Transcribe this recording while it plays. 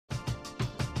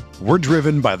We're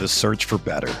driven by the search for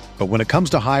better. But when it comes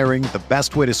to hiring, the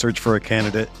best way to search for a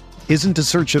candidate isn't to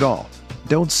search at all.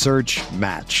 Don't search,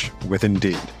 match with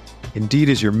Indeed. Indeed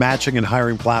is your matching and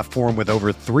hiring platform with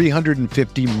over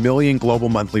 350 million global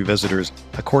monthly visitors,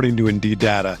 according to Indeed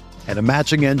data, and a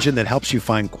matching engine that helps you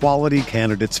find quality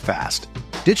candidates fast.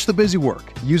 Ditch the busy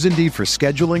work. Use Indeed for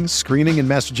scheduling, screening, and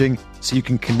messaging so you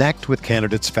can connect with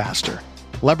candidates faster.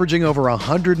 Leveraging over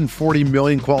 140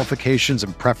 million qualifications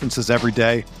and preferences every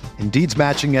day, Indeed's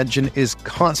matching engine is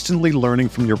constantly learning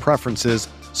from your preferences,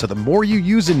 so the more you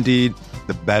use Indeed,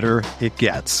 the better it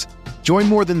gets. Join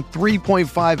more than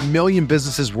 3.5 million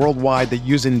businesses worldwide that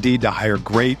use Indeed to hire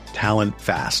great talent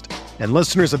fast. And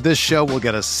listeners of this show will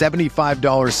get a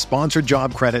 $75 sponsored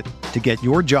job credit to get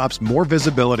your jobs more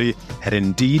visibility at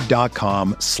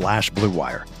Indeed.com/Blue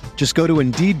Wire. Just go to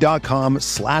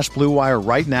Indeed.com/Blue Wire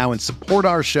right now and support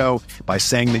our show by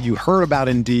saying that you heard about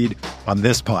Indeed on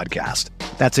this podcast.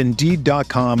 That's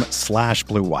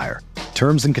Indeed.com/Blue Wire.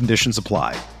 Terms and conditions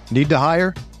apply. Need to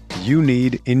hire? You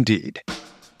need Indeed.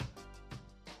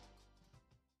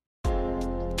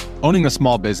 Owning a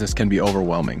small business can be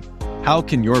overwhelming. How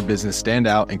can your business stand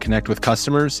out and connect with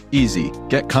customers? Easy.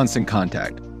 Get Constant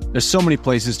Contact. There's so many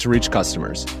places to reach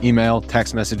customers. Email,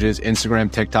 text messages,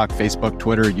 Instagram, TikTok, Facebook,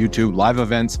 Twitter, YouTube, live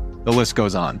events, the list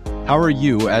goes on. How are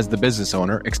you, as the business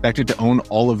owner, expected to own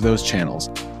all of those channels?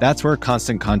 That's where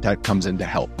Constant Contact comes in to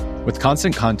help. With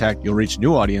Constant Contact, you'll reach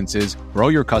new audiences, grow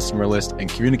your customer list, and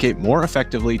communicate more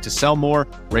effectively to sell more,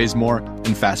 raise more,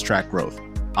 and fast-track growth.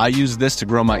 I use this to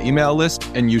grow my email list,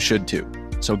 and you should too.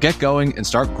 So get going and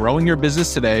start growing your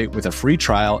business today with a free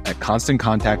trial at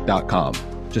ConstantContact.com.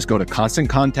 Just go to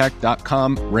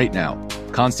ConstantContact.com right now.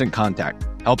 Constant Contact,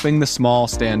 helping the small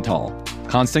stand tall.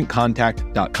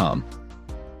 ConstantContact.com.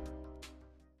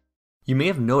 You may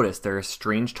have noticed there are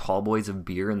strange tall boys of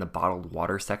beer in the bottled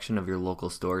water section of your local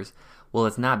stores. Well,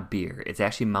 it's not beer. It's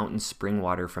actually mountain spring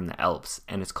water from the Alps,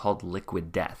 and it's called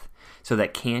Liquid Death. So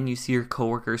that can you see your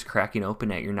coworkers cracking open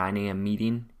at your 9 a.m.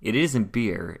 meeting? It isn't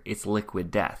beer, it's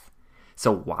Liquid Death.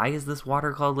 So why is this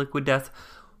water called Liquid Death?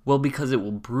 Well, because it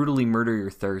will brutally murder your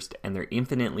thirst, and their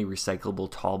infinitely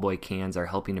recyclable tallboy cans are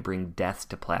helping to bring death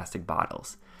to plastic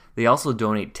bottles. They also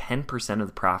donate 10% of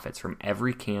the profits from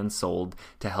every can sold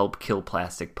to help kill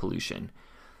plastic pollution.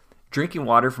 Drinking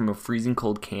water from a freezing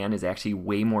cold can is actually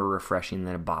way more refreshing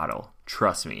than a bottle.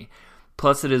 Trust me.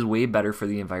 Plus, it is way better for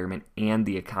the environment and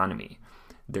the economy.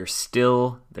 They're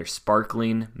still, they're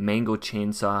sparkling, mango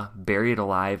chainsaw, buried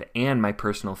alive, and my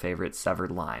personal favorite,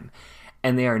 severed lime.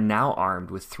 And they are now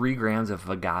armed with 3 grams of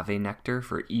agave nectar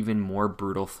for even more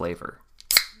brutal flavor.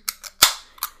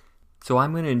 So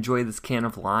I'm going to enjoy this can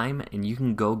of lime, and you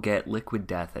can go get Liquid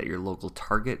Death at your local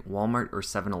Target, Walmart, or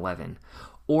 7-Eleven.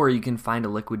 Or you can find a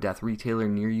Liquid Death retailer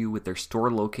near you with their store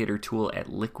locator tool at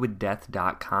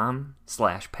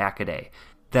liquiddeath.com/packaday.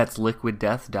 That's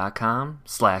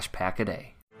liquiddeath.com/packaday.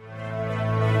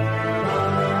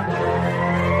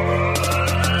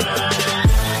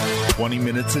 "20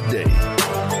 minutes a day,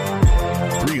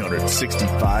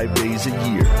 365 days a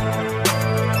year.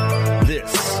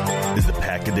 This is the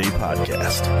Pack-A-Day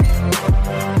Podcast.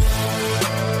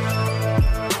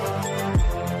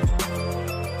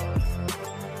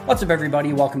 What's up,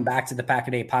 everybody? Welcome back to the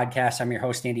Pack-A-Day Podcast. I'm your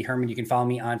host, Andy Herman. You can follow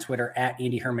me on Twitter at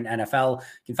Andy Herman NFL.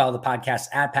 You can follow the podcast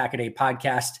at Pack-A-Day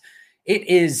Podcast. It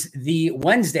is the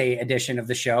Wednesday edition of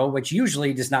the show, which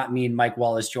usually does not mean Mike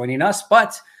Wahle is joining us,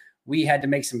 but we had to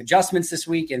make some adjustments this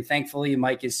week, and thankfully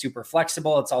Mike is super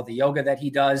flexible. It's all the yoga that he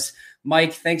does.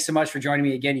 Mike, thanks so much for joining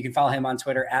me again. You can follow him on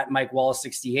Twitter at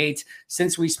MikeWallace68.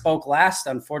 Since we spoke last,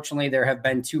 unfortunately, there have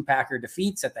been 2 Packer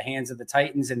defeats at the hands of the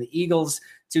Titans and the Eagles,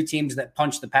 2 teams that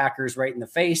punched the Packers right in the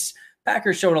face.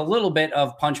 Packers showed a little bit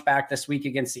of punch back this week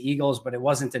against the Eagles, but it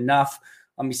wasn't enough.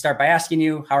 Let me start by asking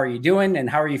you, how are you doing, and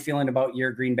how are you feeling about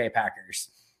your Green Bay Packers?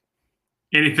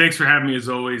 Andy, thanks for having me as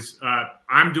always.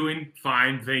 I'm doing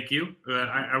fine, thank you.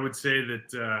 I would say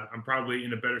that I'm probably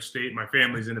in a better state. My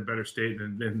family's in a better state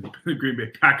than the Green Bay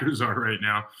Packers are right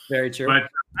now. Very true. But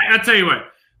I'll tell you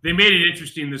what, they made it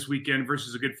interesting this weekend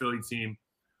versus a good Philly team.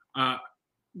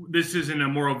 This isn't a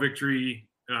moral victory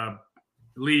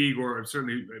league, or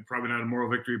certainly probably not a moral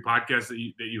victory podcast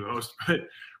that you host, but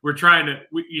we're trying to.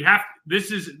 This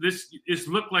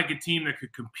looked like a team that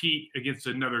could compete against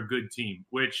another good team,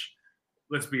 which,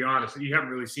 let's be honest, you haven't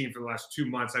really seen for the last 2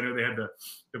 months. I know they had the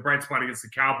bright spot against the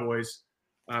Cowboys,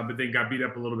 but then got beat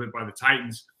up a little bit by the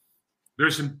Titans.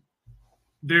 The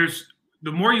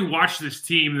more you watch this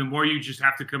team, the more you just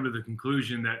have to come to the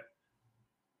conclusion that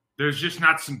there's just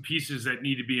not some pieces that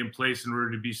need to be in place in order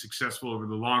to be successful over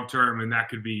the long term. And that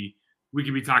could be, we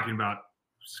could be talking about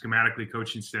schematically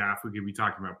coaching staff. We could be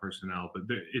talking about personnel, but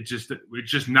it's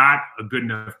just not a good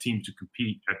enough team to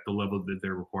compete at the level that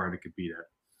they're required to compete at.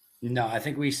 No, I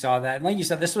think we saw that. And like you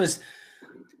said,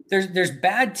 there's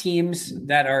bad teams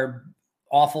that are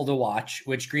awful to watch,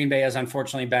 which Green Bay has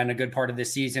unfortunately been a good part of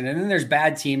this season. And then there's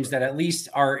bad teams that at least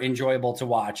are enjoyable to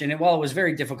watch. And while it was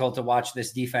very difficult to watch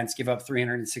this defense give up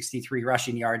 363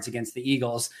 rushing yards against the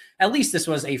Eagles, at least this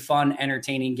was a fun,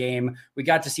 entertaining game. We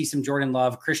got to see some Jordan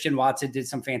Love. Christian Watson did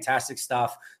some fantastic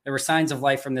stuff. There were signs of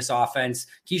life from this offense.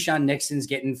 Keyshawn Nixon's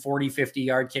getting 40,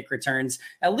 50-yard kick returns.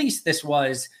 At least this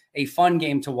was a fun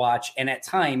game to watch, and at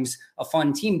times a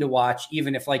fun team to watch,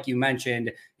 even if, like you mentioned,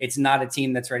 it's not a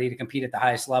team that's ready to compete at the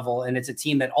highest level. And it's a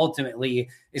team that ultimately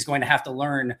is going to have to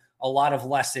learn a lot of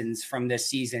lessons from this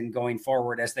season going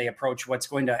forward as they approach what's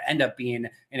going to end up being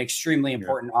an extremely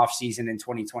important offseason in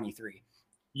 2023.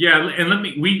 Yeah,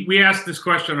 and we asked this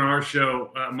question on our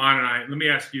show, Mon and I. Let me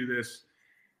ask you this.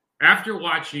 After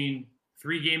watching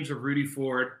 3 games of Rudy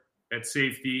Ford at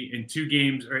safety and 2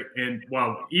 games, and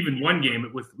well, even 1 game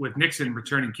with Nixon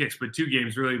returning kicks, but 2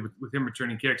 games really with him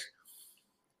returning kicks.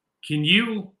 Can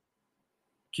you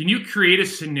create a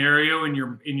scenario in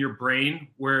your brain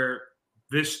where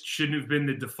this shouldn't have been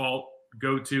the default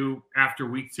go-to after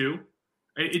week 2?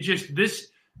 It just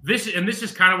this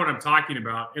is kind of what I'm talking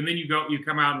about. And then you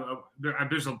come out,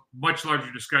 there's a much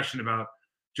larger discussion about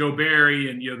Joe Barry,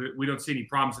 and we don't see any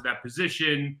problems at that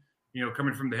position,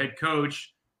 coming from the head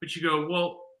coach. But you go,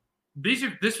 well,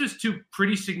 this was 2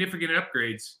 pretty significant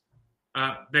upgrades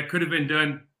that could have been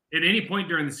done at any point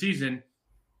during the season,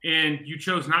 and you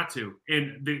chose not to.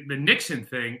 And the Nixon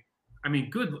thing, I mean,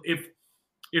 good if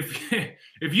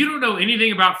you don't know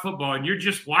anything about football and you're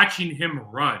just watching him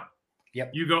run, yep,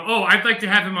 you go, oh, I'd like to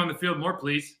have him on the field more,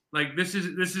 please. Like this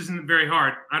isn't very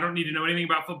hard. I don't need to know anything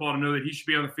about football to know that he should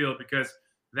be on the field, because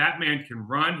that man can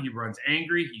run. He runs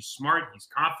angry. He's smart. He's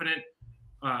confident.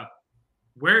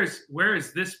 Where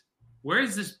has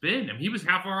this been? I mean, he was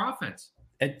half our offense.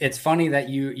 It's funny that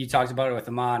you talked about it with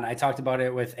Amon. I talked about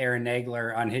it with Aaron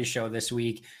Nagler on his show this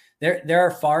week. There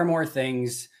are far more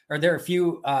things, or there are a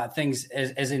few things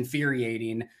as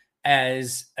infuriating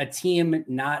as a team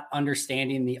not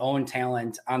understanding the own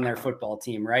talent on their football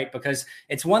team, right? Because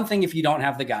it's one thing if you don't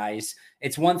have the guys.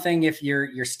 It's one thing if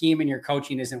your scheme and your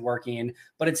coaching isn't working,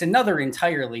 but it's another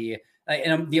entirely.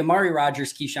 And the Amari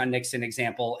Rodgers, Keyshawn Nixon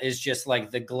example is just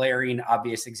like the glaring,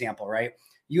 obvious example, right?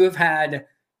 You have had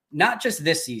not just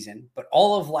this season, but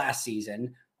all of last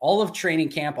season, all of training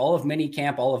camp, all of mini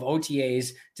camp, all of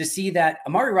OTAs to see that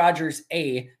Amari Rodgers,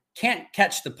 can't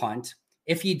catch the punt.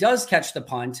 If he does catch the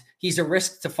punt, he's a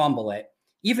risk to fumble it.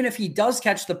 Even if he does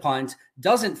catch the punt,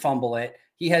 doesn't fumble it,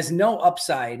 he has no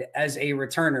upside as a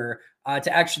returner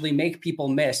to actually make people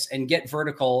miss and get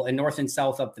vertical and north and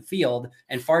south up the field,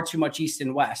 and far too much east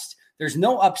and west. There's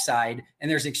no upside and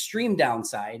there's extreme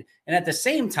downside. And at the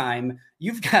same time,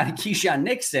 you've got Keyshawn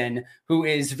Nixon, who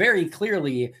is very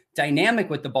clearly dynamic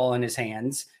with the ball in his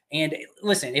hands. And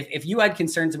listen, if you had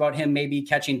concerns about him maybe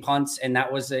catching punts, and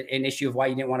that was an issue of why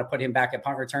you didn't want to put him back at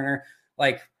punt returner,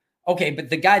 like, okay, but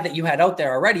the guy that you had out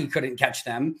there already couldn't catch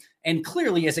them. And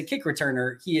clearly as a kick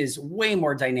returner, he is way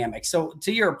more dynamic. So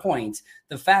to your point,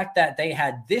 the fact that they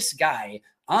had this guy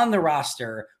on the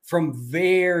roster from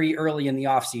very early in the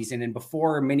offseason and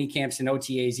before mini camps and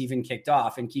OTAs even kicked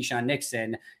off, and Keyshawn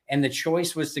Nixon, and the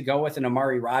choice was to go with an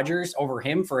Amari Rodgers over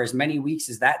him for as many weeks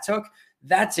as that took,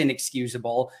 that's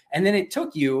inexcusable. And then it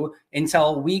took you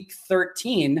until week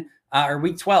 13 or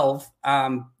week 12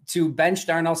 to bench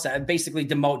Darnell Savage, basically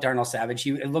demote Darnell Savage.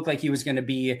 It looked like he was going to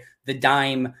be the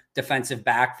dime defensive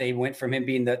back. They went from him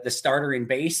being the starter in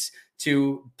base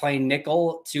to playing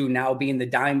nickel to now being the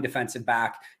dime defensive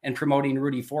back and promoting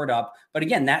Rudy Ford up. But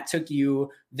again, that took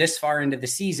you this far into the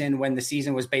season when the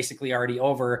season was basically already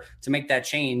over to make that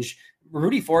change.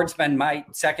 Rudy Ford's been my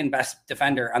second best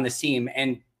defender on this team.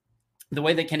 And the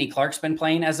way that Kenny Clark's been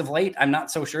playing as of late, I'm not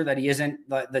so sure that he isn't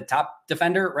the top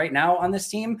defender right now on this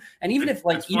team. And even if,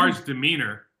 like, as far as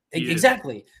demeanor,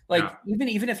 exactly, like, yeah,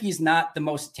 even if he's not the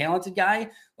most talented guy,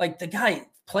 like, the guy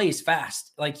plays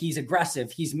fast, like, he's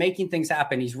aggressive, he's making things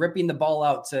happen, he's ripping the ball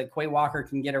out so Quay Walker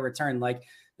can get a return. Like,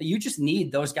 you just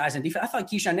need those guys in defense. I thought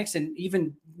Keyshawn Nixon,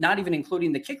 not even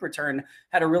including the kick return,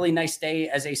 had a really nice day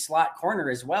as a slot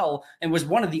corner as well, and was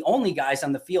one of the only guys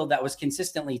on the field that was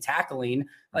consistently tackling.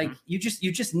 Like, you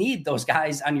just need those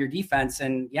guys on your defense.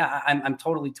 And yeah, I'm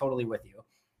totally with you.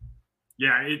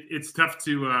 Yeah, it's tough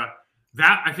to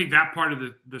I think that part of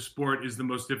the sport is the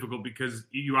most difficult, because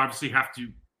you obviously have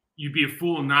to. You'd be a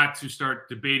fool not to start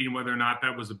debating whether or not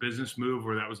that was a business move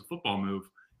or that was a football move,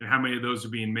 and how many of those are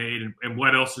being made, and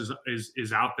what else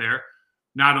is out there,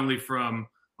 not only from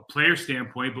a player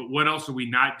standpoint, but what else are we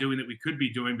not doing that we could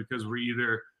be doing because we're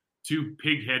either too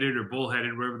pig-headed or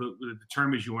bull-headed, whatever the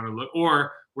term is you want to look,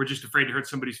 or we're just afraid to hurt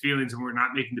somebody's feelings and we're not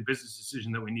making the business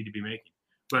decision that we need to be making.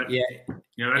 But yeah,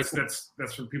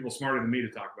 that's for people smarter than me to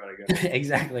talk about, I guess.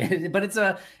 Exactly. But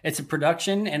it's a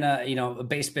production and a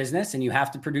base business, and you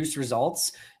have to produce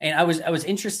results. And I was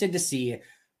interested to see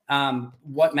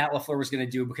what Matt LaFleur was going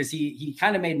to do, because he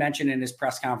kind of made mention in his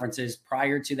press conferences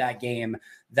prior to that game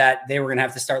that they were going to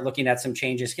have to start looking at some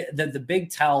changes. The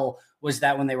big tell was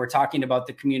that when they were talking about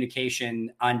the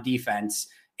communication on defense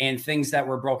and things that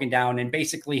were broken down, and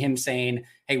basically him saying,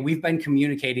 hey, we've been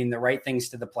communicating the right things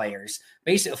to the players.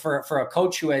 Basically, for a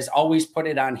coach who has always put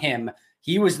it on him,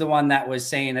 he was the one that was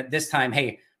saying at this time,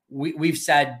 hey, we've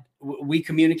said we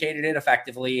communicated it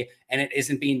effectively and it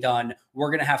isn't being done. We're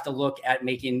going to have to look at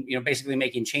making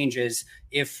changes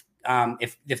if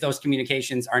those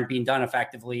communications aren't being done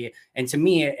effectively. And to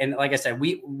me, and like I said,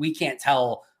 we can't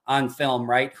tell on film,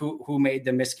 right, who made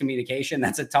the miscommunication.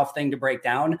 That's a tough thing to break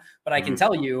down, but I can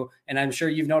tell you, and I'm sure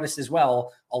you've noticed as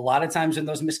well, a lot of times when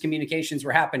those miscommunications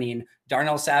were happening,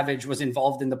 Darnell Savage was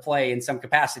involved in the play in some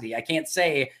capacity. I can't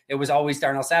say it was always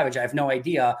Darnell Savage. I have no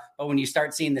idea. But when you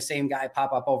start seeing the same guy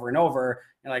pop up over and over,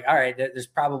 you're like, all right, there's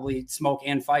probably smoke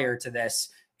and fire to this.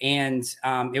 And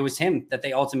it was him that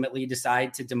they ultimately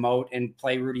decide to demote and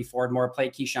play Rudy Ford more,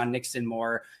 play Keyshawn Nixon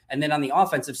more. And then on the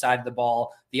offensive side of the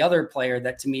ball, the other player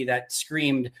that to me that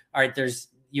screamed, all right,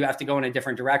 you have to go in a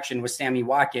different direction, was Sammy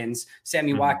Watkins.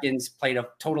 Sammy Watkins played a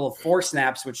total of 4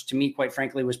 snaps, which to me, quite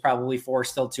frankly, was probably 4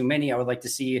 still too many. I would like to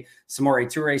see Samori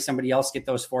Toure, somebody else, get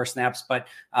those 4 snaps, but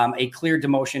a clear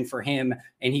demotion for him,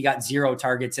 and he got 0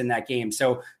 targets in that game.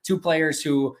 So 2 players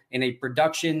who in a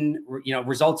production,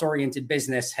 results-oriented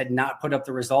business had not put up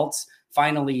the results.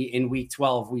 Finally, in week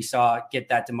 12, we saw get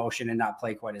that demotion and not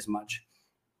play quite as much.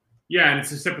 Yeah, and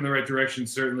it's a step in the right direction,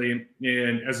 certainly.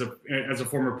 And as a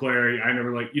former player,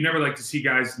 you never like to see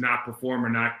guys not perform or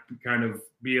not kind of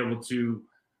be able to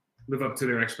live up to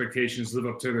their expectations, live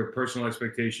up to their personal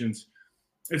expectations.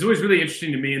 It's always really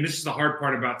interesting to me, and this is the hard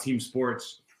part about team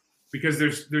sports, because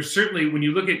there's certainly, when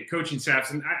you look at coaching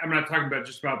staffs, and I'm not talking about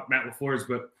just about Matt LaFleur's,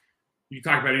 but you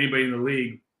talk about anybody in the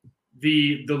league,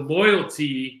 the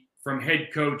loyalty from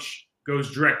head coach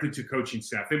goes directly to coaching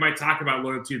staff. They might talk about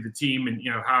loyalty to the team and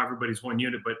how everybody's one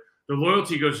unit, but the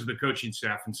loyalty goes to the coaching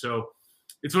staff. And so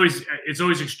it's always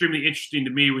extremely interesting to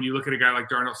me when you look at a guy like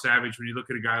Darnell Savage, when you look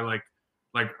at a guy like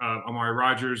Amari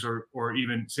Rodgers or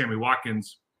even Sammy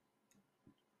Watkins.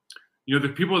 The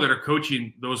people that are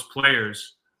coaching those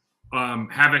players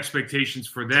have expectations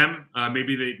for them.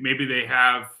 Maybe they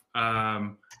have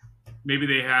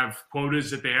quotas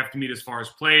that they have to meet as far as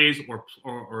plays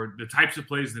or the types of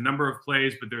plays, the number of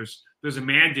plays, but there's a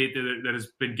mandate that has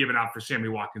been given out for Sammy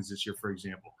Watkins this year, for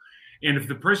example. And if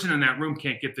the person in that room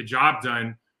can't get the job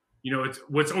done, it's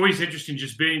what's always interesting,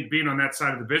 just being on that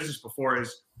side of the business before,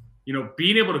 is,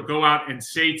 being able to go out and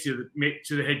say to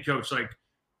the head coach, like,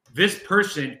 this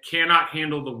person cannot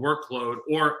handle the workload,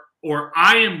 or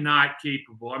I am not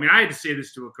capable. I mean, I had to say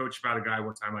this to a coach about a guy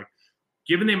one time, like,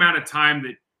 given the amount of time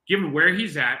that, given where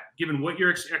he's at, given what your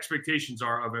expectations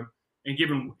are of him, and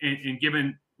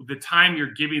given the time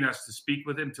you're giving us to speak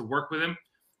with him, to work with him,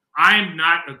 I'm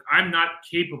not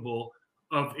capable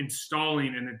of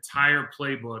installing an entire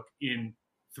playbook in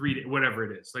 3 days, whatever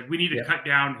it is. Like, we need to cut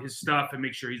down his stuff and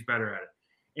make sure he's better at it.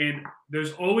 And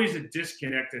there's always a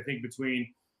disconnect, I think,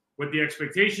 between what the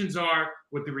expectations are,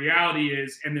 what the reality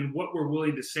is, and then what we're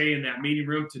willing to say in that meeting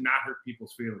room to not hurt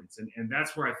people's feelings. And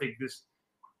that's where I think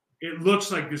it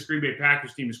looks like this Green Bay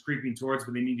Packers team is creeping towards,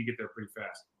 but they need to get there pretty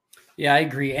fast. Yeah, I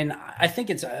agree. And I think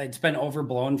it's been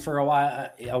overblown for a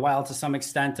while to some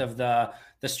extent, of the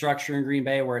structure in Green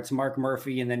Bay, where it's Mark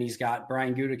Murphy and then he's got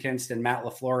Brian Gutekunst and Matt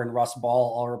LaFleur and Russ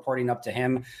Ball all reporting up to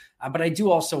him. But I do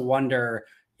also wonder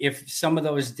if some of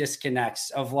those disconnects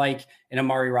of, like, an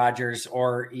Amari Rodgers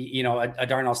or, a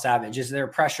Darnell Savage, is there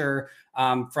pressure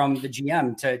from the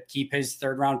GM to keep his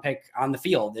 3rd round pick on the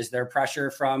field? Is there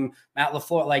pressure from Matt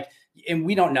LaFleur? And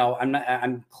we don't know.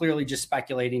 I'm clearly just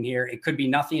speculating here. It could be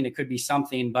nothing. It could be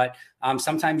something, but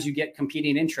sometimes you get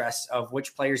competing interests of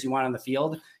which players you want on the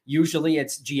field. Usually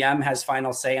it's GM has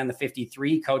final say on the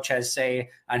 53. Coach has say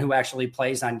on who actually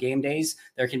plays on game days.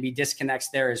 There can be disconnects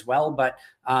there as well, but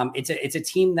it's a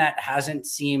team that hasn't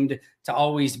seemed to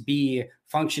always be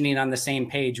functioning on the same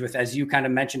page with, as you kind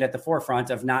of mentioned at the forefront,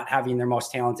 of not having their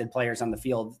most talented players on the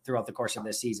field throughout the course of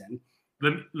this season.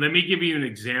 Let me give you an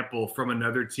example from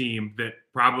another team that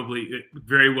probably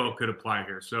very well could apply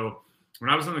here. So when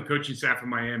I was on the coaching staff in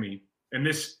Miami, and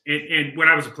when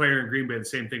I was a player in Green Bay, the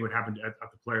same thing would happen at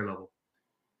the player level.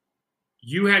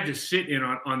 you had to sit in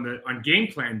on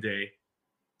game plan day.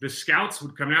 The scouts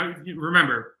would come out.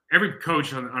 Remember, every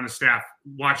coach on a staff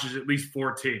watches at least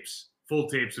 4 tapes, full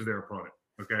tapes of their opponent.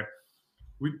 Okay.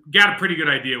 We got a pretty good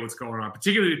idea what's going on,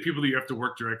 particularly the people that you have to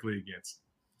work directly against.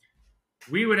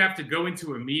 We would have to go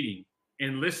into a meeting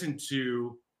and listen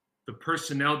to the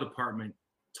personnel department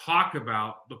talk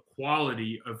about the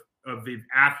quality of the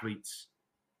athletes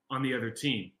on the other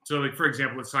team. So, like, for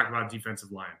example, let's talk about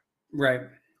defensive line. Right.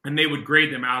 And they would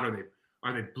grade them out.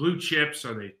 Are they blue chips?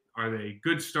 Are they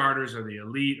good starters? Are they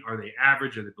elite? Are they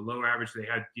average? Are they below average? They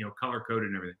had, color coded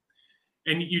and everything.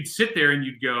 And you'd sit there and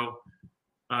you'd go,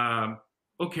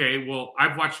 okay, well,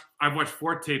 I've watched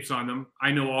 4 tapes on them.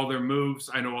 I know all their moves.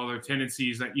 I know all their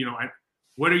tendencies. That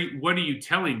what are you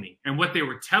telling me? And what they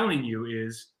were telling you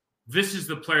is, this is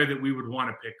the player that we would want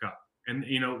to pick up. And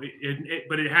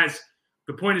but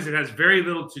the point is, it has very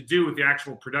little to do with the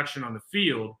actual production on the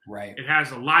field. Right. It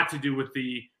has a lot to do with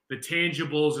the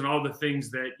tangibles and all the things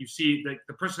that you see. That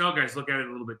the personnel guys look at it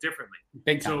a little bit differently.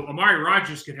 Big time. So Amari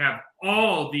Rodgers could have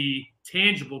all the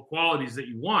tangible qualities that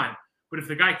you want, but if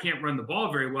the guy can't run the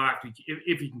ball very well,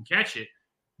 if he can catch it,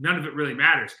 none of it really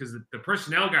matters, because the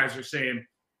personnel guys are saying,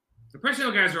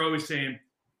 always saying,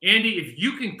 Andy, if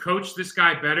you can coach this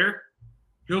guy better,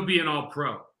 he'll be an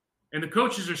all-pro. And the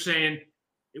coaches are saying,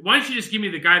 why don't you just give me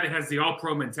the guy that has the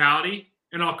all-pro mentality,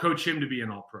 and I'll coach him to be an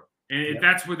all-pro. And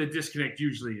that's where the disconnect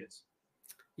usually is.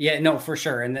 Yeah, no, for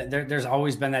sure. And there's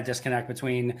always been that disconnect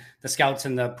between the scouts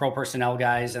and the pro personnel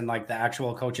guys and like the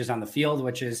actual coaches on the field,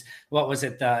 which is, what was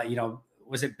it?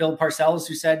 Was it Bill Parcells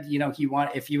who said,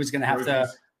 if he was going to have to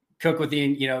cook with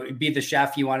be the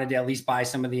chef, he wanted to at least buy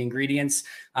some of the ingredients.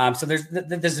 So this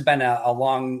has been a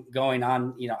long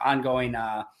ongoing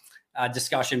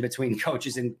discussion between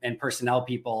coaches and personnel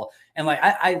people. And like,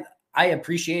 I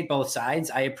appreciate both sides.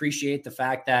 I appreciate the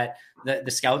fact that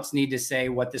the scouts need to say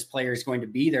what this player is going to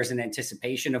be. There's an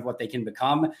anticipation of what they can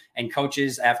become. And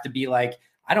coaches have to be like,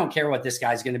 I don't care what this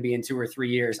guy's going to be in 2 or 3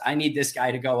 years. I need this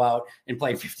guy to go out and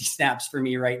play 50 snaps for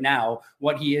me right now.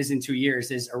 What he is in 2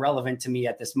 years is irrelevant to me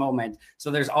at this moment.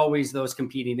 So there's always those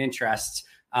competing interests.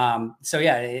 So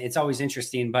yeah, it's always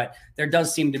interesting, but there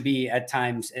does seem to be at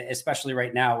times, especially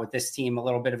right now with this team, a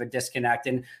little bit of a disconnect.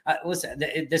 And listen,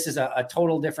 this is a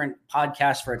total different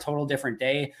podcast for a total different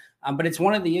day. But it's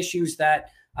one of the issues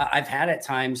that I've had at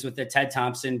times with the Ted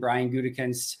Thompson, Brian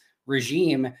Gutekunst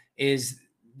regime is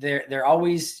they're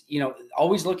always,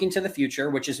 always looking to the future,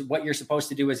 which is what you're supposed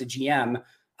to do as a GM.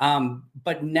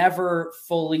 But never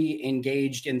fully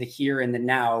engaged in the here and the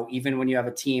now, even when you have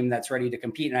a team that's ready to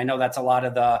compete. And I know that's a lot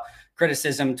of the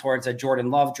criticism towards a Jordan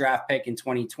Love draft pick in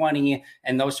 2020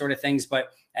 and those sort of things. But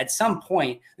at some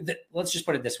point, let's just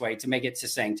put it this way to make it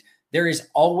succinct. There is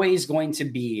always going to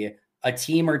be a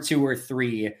team or 2 or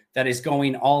 3 that is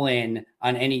going all in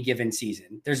on any given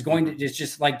season. It's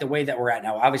just like the way that we're at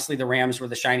now. Obviously, the Rams were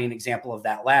the shining example of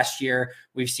that last year.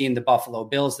 We've seen the Buffalo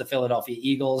Bills, the Philadelphia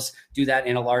Eagles do that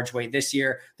in a large way this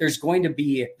year. There's going to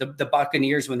be the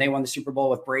Buccaneers when they won the Super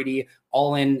Bowl with Brady,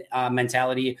 all in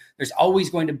mentality. There's always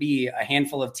going to be a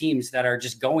handful of teams that are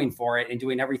just going for it and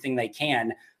doing everything they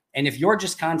can. And if you're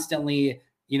just constantly,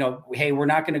 hey, we're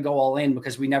not going to go all in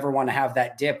because we never want to have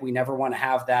that dip. We never want to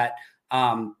have that,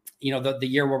 the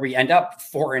year where we end up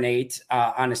 4-8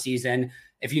 on a season.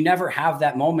 If you never have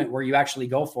that moment where you actually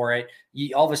go for it,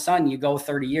 all of a sudden you go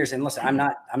 30 years. And listen,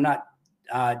 I'm not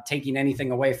taking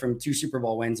anything away from 2 Super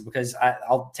Bowl wins because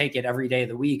I'll take it every day of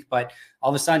the week. But all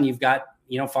of a sudden you've got,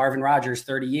 Favre and Rodgers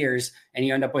 30 years and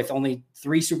you end up with only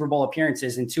 3 Super Bowl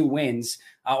appearances and 2 wins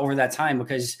over that time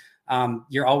because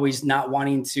you're always not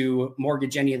wanting to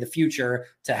mortgage any of the future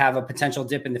to have a potential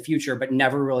dip in the future, but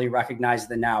never really recognize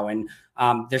the now. And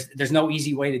there's no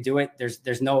easy way to do it.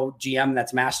 There's no GM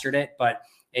that's mastered it, but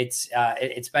it's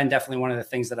been definitely one of the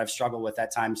things that I've struggled with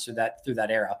at times through that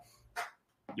era.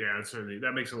 Yeah, certainly.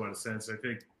 That makes a lot of sense. I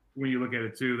think when you look at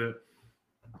it too, that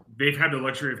they've had the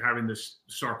luxury of having this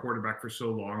star quarterback for so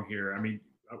long here. I mean,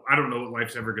 I don't know what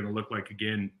life's ever going to look like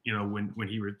again, when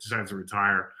he decides to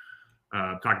retire.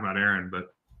 Talking about Aaron,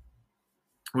 but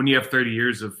when you have 30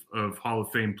 years of Hall of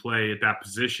Fame play at that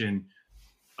position,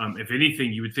 if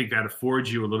anything, you would think that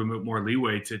affords you a little bit more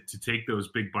leeway to take those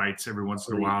big bites every once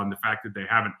in a while. And the fact that they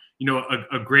haven't,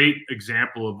 a great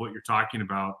example of what you're talking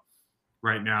about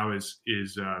right now is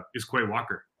Quay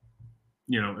Walker.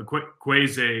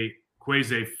 Quay's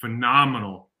a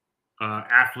phenomenal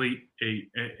athlete,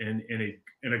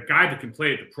 and a guy that can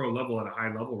play at the pro level at a high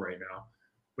level right now.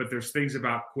 But there's things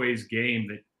about Quay's game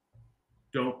that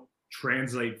don't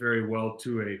translate very well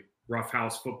to a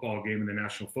roughhouse football game in the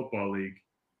National Football League.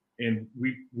 And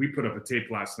we put up a tape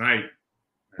last night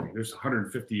I mean, there's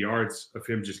 150 yards of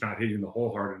him just not hitting the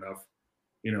hole hard enough,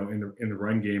 in the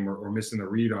run game or missing the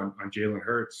read on Jalen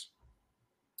Hurts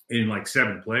in like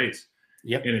 7 plays.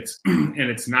 Yep. And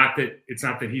it's not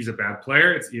that he's a bad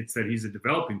player. It's that he's a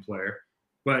developing player,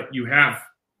 but you have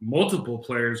multiple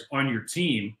players on your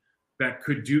team that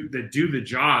do the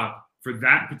job for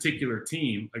that particular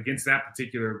team against that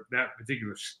particular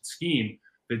scheme,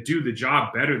 that do the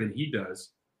job better than he does.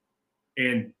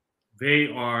 And they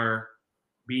are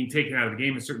being taken out of the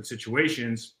game in certain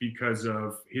situations because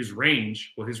of his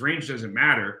range. Well, his range doesn't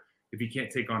matter if he can't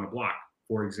take on a block,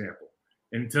 for example.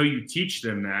 And until you teach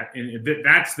them that, and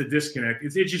that's the disconnect.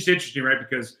 It's just interesting, right?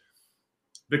 Because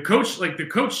the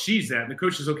coach sees that, and the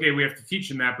coach says, okay, we have to teach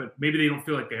them that, but maybe they don't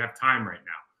feel like they have time right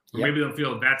now. Or maybe they don't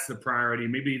feel that's the priority.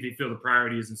 Maybe they feel the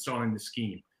priority is installing the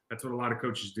scheme. That's what a lot of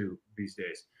coaches do these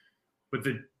days. But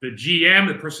the GM,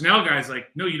 the personnel guy is like,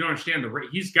 no, you don't understand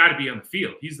he's got to be on the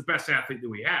field. He's the best athlete that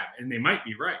we have. And they might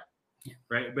be right. Yeah.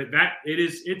 Right. But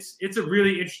it's a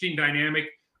really interesting dynamic.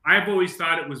 I've always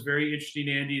thought it was very interesting,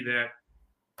 Andy, that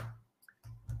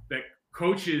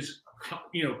coaches,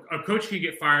 a coach can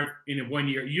get fired in 1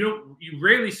 year. You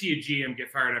rarely see a GM get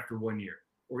fired after 1 year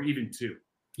or even 2.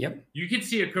 Yep. You can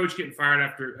see a coach getting fired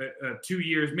after 2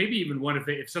 years, maybe even 1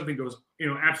 if something goes,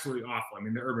 absolutely awful. I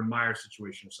mean, the Urban Meyer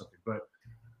situation or something.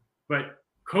 But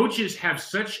coaches have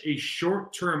such a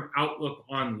short-term outlook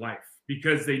on life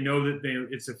because they know that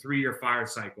it's a 3-year fire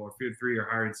cycle or 3-year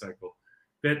hiring cycle.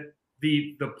 That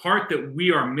the part that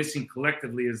we are missing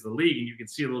collectively as the league, and you can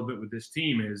see a little bit with this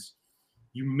team, is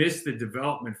you miss the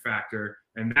development factor,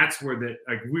 and that's where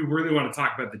we really want to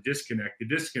talk about the disconnect. The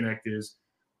disconnect is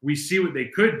we see what they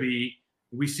could be,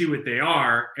 we see what they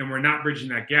are, and we're not bridging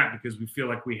that gap because we feel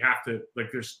like we have to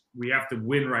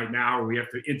win right now, or we have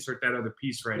to insert that other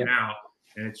piece right now.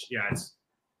 And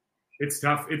it's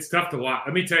tough. It's tough to watch.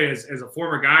 Let me tell you, as a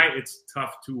former guy, it's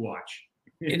tough to watch.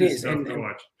 It is tough to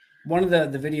watch. One of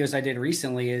the videos I did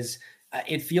recently is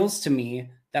it feels to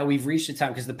me that we've reached a time,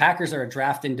 because the Packers are a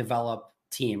draft and develop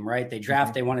team, right? They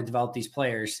draft, they want to develop these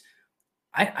players.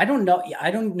 I don't know. I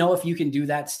don't know if you can do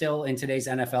that still in today's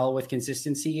NFL with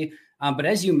consistency. But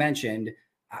as you mentioned,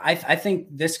 I think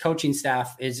this coaching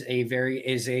staff is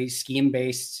a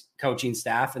scheme-based coaching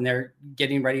staff, and they're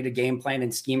getting ready to game plan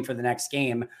and scheme for the next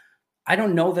game. I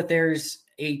don't know that there's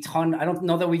I don't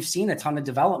know that we've seen a ton of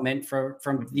development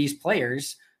from these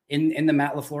players in the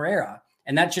Matt LaFleur era.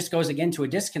 And that just goes again to a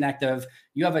disconnect of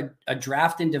you have a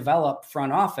draft and develop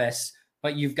front office,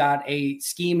 but you've got a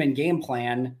scheme and game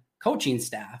plan coaching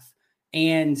staff.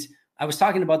 And I was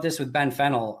talking about this with Ben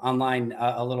Fennell online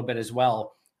a little bit as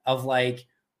well, of like,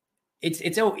 it's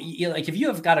like if you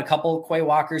have got a couple Quay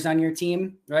Walkers on your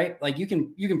team, right? Like you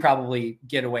can probably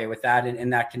get away with that,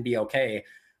 and that can be okay.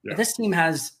 Yeah. But this team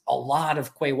has a lot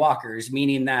of Quay Walkers,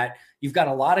 meaning that you've got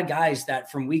a lot of guys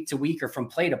that from week to week or from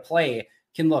play to play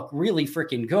can look really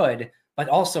freaking good, but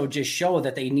also just show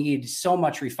that they need so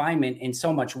much refinement and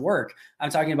so much work.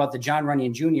 I'm talking about the John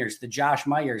Runyon Jr.'s, the Josh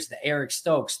Myers, the Eric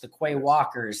Stokes, the Quay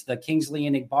Walkers, the Kingsley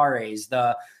Enagbare,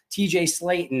 the TJ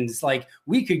Slaytons. Like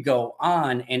we could go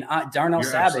on and on. Darnell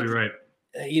Savage. Right.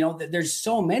 There's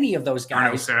so many of those guys.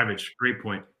 Darnell Savage, great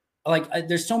point. Like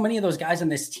there's so many of those guys on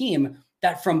this team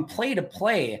that from play to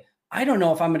play, I don't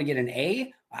know if I'm going to get an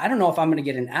A. I don't know if I'm going to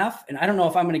get an F, and I don't know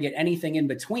if I'm going to get anything in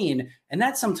between. And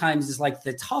that sometimes is like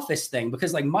the toughest thing,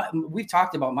 because like we've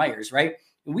talked about Myers, right?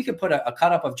 We could put a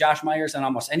cut up of Josh Myers on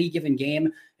almost any given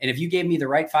game. And if you gave me the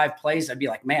right 5 plays, I'd be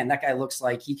like, man, that guy looks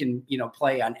like he can,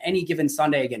 play on any given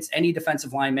Sunday against any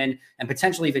defensive lineman and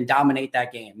potentially even dominate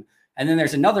that game. And then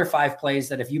there's another 5 plays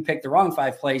that if you pick the wrong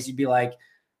 5 plays, you'd be like,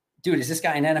 dude, is this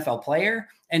guy an NFL player?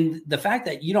 And the fact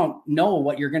that you don't know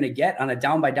what you're going to get on a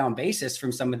down by down basis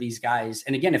from some of these guys.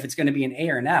 And again, if it's going to be an A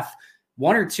or an F,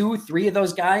 1 or 2, 3 of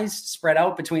those guys spread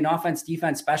out between offense,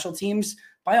 defense, special teams,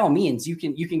 by all means, you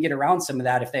can get around some of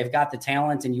that if they've got the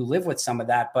talent and you live with some of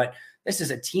that. But this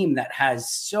is a team that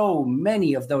has so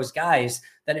many of those guys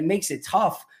that it makes it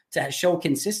tough to show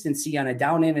consistency on a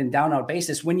down in and down out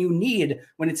basis when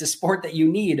it's a sport that you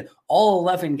need all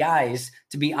 11 guys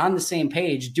to be on the same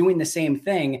page, doing the same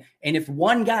thing. And if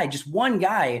just one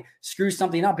guy screws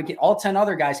something up, all 10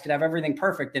 other guys could have everything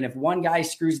perfect. And if one guy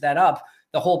screws that up,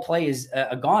 the whole play is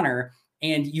a goner.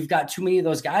 And you've got too many of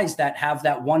those guys that have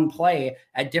that one play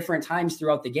at different times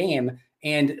throughout the game.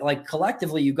 And like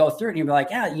collectively you go through it and you're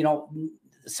like, yeah,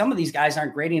 some of these guys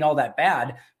aren't grading all that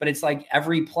bad, but it's like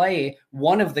every play,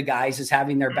 one of the guys is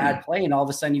having their bad play. And all of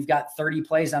a sudden you've got 30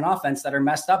 plays on offense that are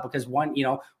messed up because one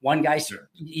guy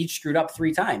each screwed up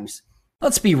 3 times.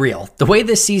 Let's be real. The way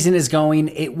this season is going,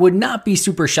 it would not be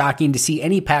super shocking to see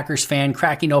any Packers fan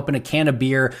cracking open a can of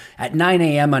beer at 9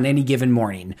 a.m. on any given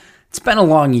morning. It's been a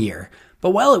long year. But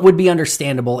while it would be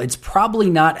understandable, it's probably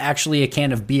not actually a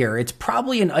can of beer. It's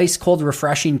probably an ice-cold,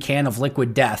 refreshing can of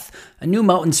Liquid Death, a new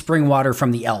mountain spring water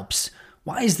from the Alps.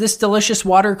 Why is this delicious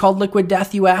water called Liquid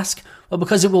Death, you ask? Well,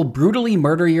 because it will brutally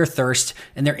murder your thirst,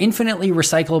 and their infinitely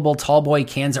recyclable tallboy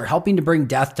cans are helping to bring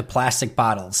death to plastic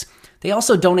bottles. They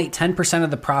also donate 10% of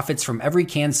the profits from every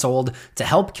can sold to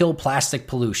help kill plastic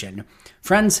pollution.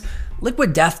 Friends,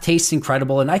 Liquid Death tastes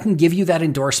incredible, and I can give you that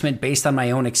endorsement based on my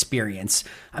own experience.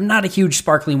 I'm not a huge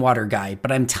sparkling water guy,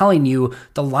 but I'm telling you,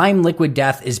 the lime Liquid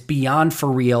Death is beyond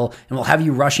for real and will have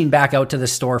you rushing back out to the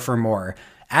store for more.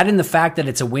 Add in the fact that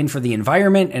it's a win for the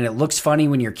environment and it looks funny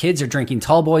when your kids are drinking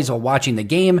tallboys while watching the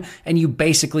game, and you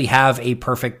basically have a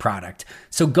perfect product.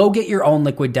 So go get your own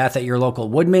Liquid Death at your local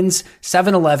Woodman's,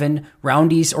 7-Eleven,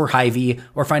 Roundy's, or Hy-Vee,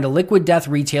 or find a Liquid Death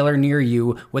retailer near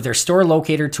you with their store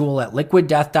locator tool at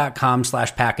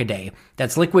liquiddeath.com/packaday.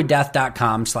 That's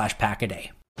liquiddeath.com/packaday.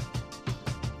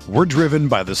 We're driven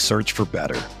by the search for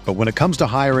better. But when it comes to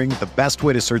hiring, the best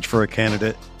way to search for a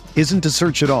candidate isn't to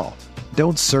search at all.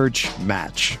 Don't search,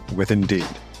 match with Indeed.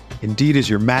 Indeed is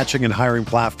your matching and hiring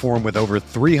platform with over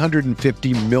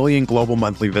 350 million global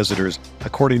monthly visitors,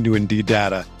 according to Indeed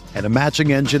data, and a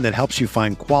matching engine that helps you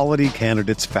find quality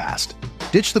candidates fast.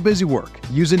 Ditch the busy work.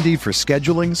 Use Indeed for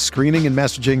scheduling, screening, and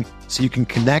messaging so you can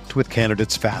connect with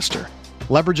candidates faster.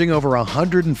 Leveraging over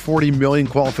 140 million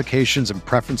qualifications and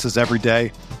preferences every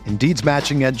day, Indeed's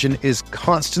matching engine is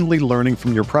constantly learning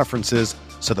from your preferences,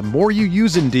 so the more you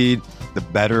use Indeed, the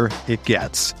better it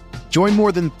gets. Join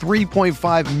more than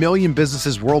 3.5 million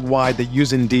businesses worldwide that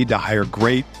use Indeed to hire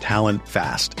great talent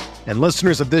fast. And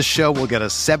listeners of this show will get a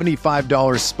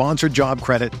 $75 sponsored job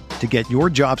credit to get your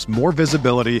jobs more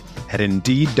visibility at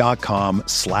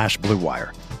Indeed.com/Blue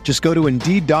Wire. Just go to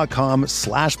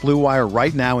Indeed.com/Blue Wire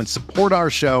right now and support our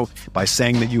show by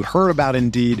saying that you heard about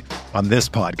Indeed on this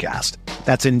podcast.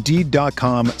 That's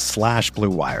Indeed.com/Blue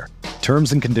Wire.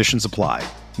 Terms and conditions apply.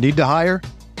 Need to hire?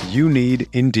 You need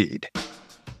Indeed.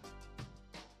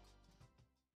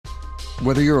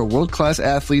 Whether you're a world-class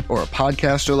athlete or a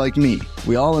podcaster like me,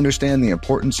 we all understand the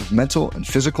importance of mental and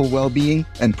physical well-being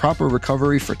and proper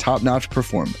recovery for top-notch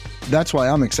performance. That's why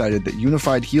I'm excited that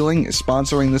Unified Healing is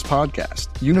sponsoring this podcast.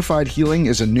 Unified Healing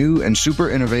is a new and super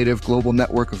innovative global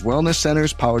network of wellness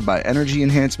centers powered by Energy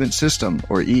Enhancement System,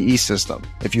 or EE System.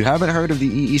 If you haven't heard of the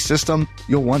EE System,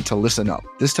 you'll want to listen up.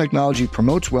 This technology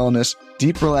promotes wellness,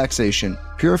 deep relaxation,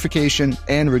 purification,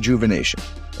 and rejuvenation.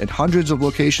 At hundreds of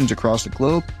locations across the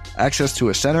globe, access to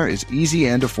a center is easy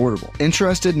and affordable.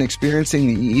 Interested in experiencing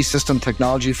the EE System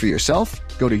technology for yourself?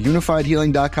 Go to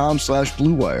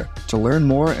unifiedhealing.com/Blue Wire to learn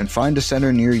more and find a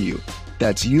center near you.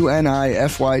 That's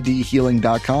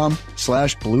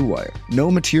UNIFYDhealing.com/Blue Wire.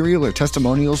 No material or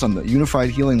testimonials on the Unified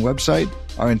Healing website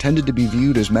are intended to be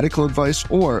viewed as medical advice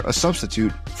or a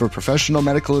substitute for professional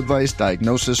medical advice,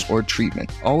 diagnosis, or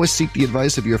treatment. Always seek the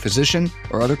advice of your physician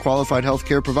or other qualified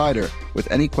healthcare provider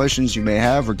with any questions you may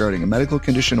have regarding a medical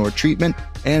condition or treatment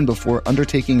and before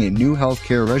undertaking a new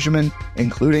healthcare regimen,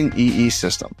 including EE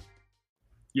System.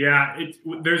 Yeah,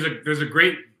 there's a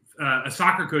great a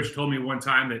soccer coach told me one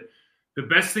time that the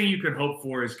best thing you could hope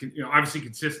for is obviously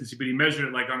consistency, but he measured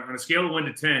it like on a scale of 1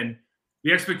 to 10.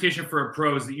 The expectation for a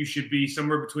pro is that you should be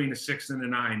somewhere between a 6 and a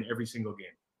 9 every single game.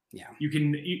 Yeah,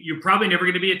 you're probably never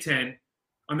going to be a 10.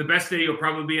 On the best day, you'll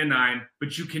probably be a 9,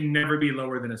 but you can never be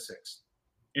lower than a 6.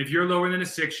 If you're lower than a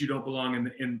 6, you don't belong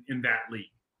in that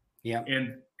league. Yeah,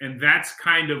 and that's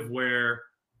kind of where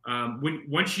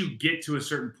once you get to a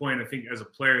certain point, I think as a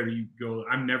player that you go,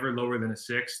 I'm never lower than a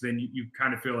 6, then you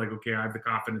kind of feel like, okay, I have the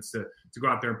confidence to go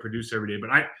out there and produce every day. But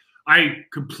I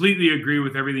completely agree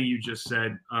with everything you just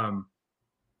said.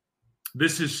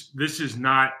 This is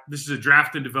a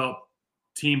draft and develop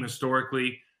team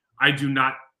historically. I do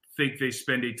not think they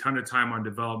spend a ton of time on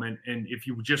development. And if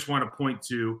you just want to point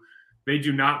to, they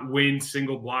do not win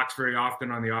single blocks very often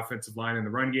on the offensive line in the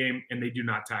run game, and they do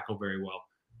not tackle very well.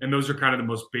 And those are kind of the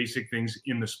most basic things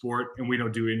in the sport, and we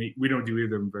don't do either of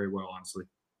them very well, honestly.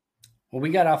 Well, we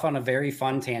got off on a very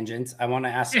fun tangent. I want to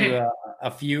ask you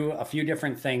a few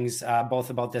different things, both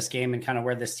about this game and kind of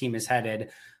where this team is headed.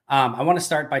 I want to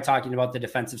start by talking about the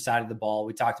defensive side of the ball.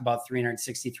 We talked about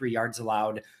 363 yards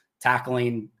allowed,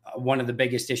 tackling one of the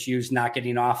biggest issues, not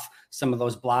getting off some of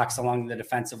those blocks along the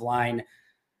defensive line.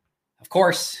 Of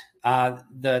course,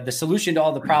 the solution to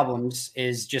all the problems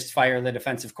is just fire the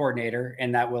defensive coordinator,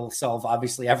 and that will solve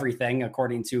obviously everything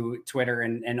according to Twitter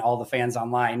and all the fans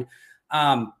online.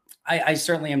 I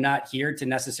certainly am not here to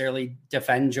necessarily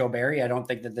defend Joe Barry. I don't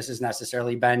think that this has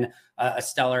necessarily been a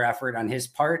stellar effort on his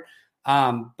part.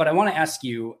 But I want to ask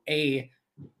you,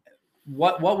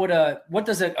 what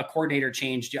does a coordinator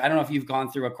change do? I don't know if you've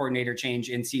gone through a coordinator change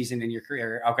in season in your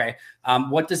career. Okay.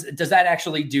 What does that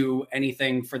actually do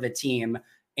anything for the team?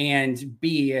 And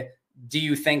B, do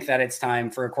you think that it's time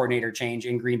for a coordinator change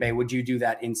in Green Bay? Would you do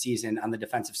that in season on the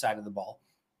defensive side of the ball?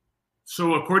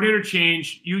 So a coordinator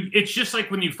change, it's just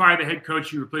like when you fire the head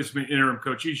coach, you replace him with an interim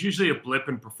coach. It's usually a blip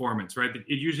in performance, right? It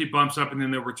usually bumps up and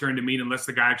then they'll return to mean unless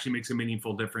the guy actually makes a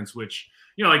meaningful difference, which,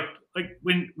 like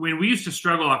when we used to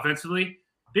struggle offensively,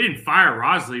 they didn't fire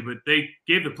Rosley, but they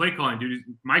gave the play calling duties.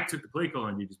 Mike took the play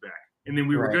calling duties back, and then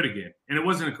we were good again. And it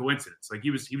wasn't a coincidence. Like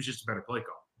he was just a better play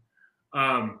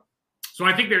call. So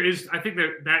I think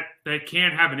that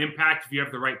can have an impact if you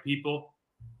have the right people.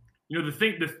 The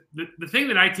thing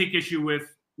that I take issue with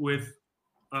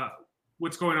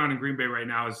what's going on in Green Bay right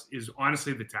now is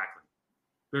honestly the tackling.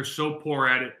 They're so poor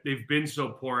at it. They've been so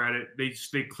poor at it.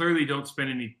 They clearly don't spend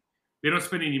any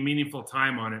meaningful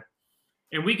time on it.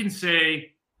 And we can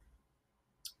say,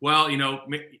 well,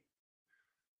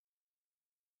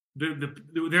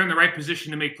 they're in the right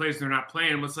position to make plays and they're not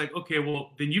playing. And it's like, okay,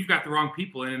 well, then you've got the wrong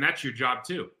people in, and that's your job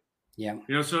too. Yeah.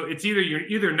 So it's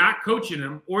you're not coaching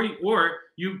them or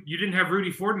you didn't have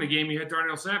Rudy Ford in the game. You had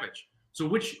Darnell Savage. So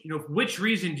which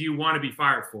reason do you want to be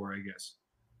fired for, I guess?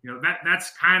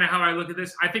 That's kind of how I look at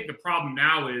this. I think the problem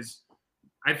now is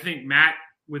I think Matt,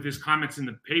 with his comments in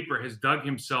the paper, has dug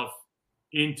himself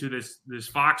into this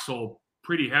foxhole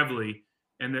pretty heavily.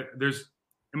 And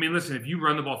listen, if you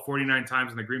run the ball 49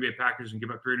 times in the Green Bay Packers and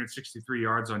give up 363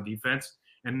 yards on defense,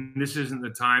 and this isn't the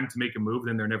time to make a move,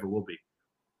 then there never will be.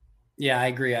 Yeah, I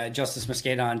agree. Justice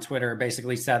Mosqueda on Twitter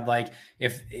basically said, like,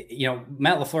 if,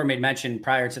 Matt LaFleur made mention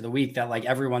prior to the week that, like,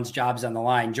 everyone's job's on the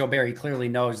line. Joe Barry clearly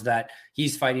knows that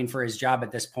he's fighting for his job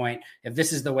at this point. If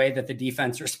this is the way that the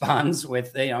defense responds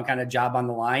with, kind of job on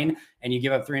the line, and you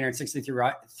give up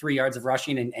 363 yards of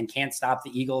rushing and can't stop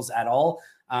the Eagles at all,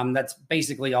 that's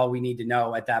basically all we need to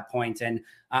know at that point. And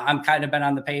I'm kind of been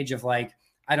on the page of, like,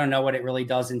 I don't know what it really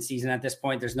does in season at this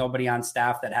point. There's nobody on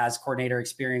staff that has coordinator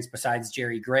experience besides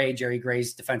Jerry Gray. Jerry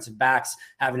Gray's defensive backs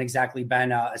haven't exactly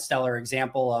been a stellar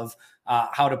example of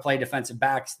how to play defensive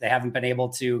backs. They haven't been able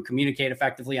to communicate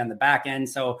effectively on the back end.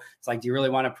 So it's like, do you really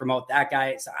want to promote that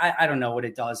guy? So I don't know what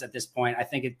it does at this point. I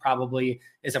think it probably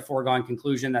is a foregone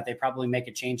conclusion that they probably make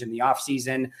a change in the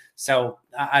offseason. So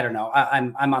I don't know.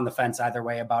 I'm on the fence either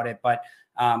way about it, but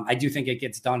I do think it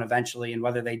gets done eventually, and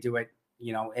whether they do it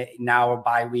now or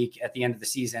bye week at the end of the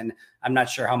season, I'm not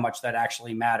sure how much that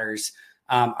actually matters.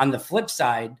 On the flip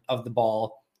side of the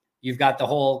ball, you've got the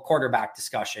whole quarterback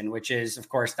discussion, which is, of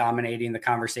course, dominating the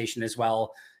conversation as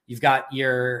well. You've got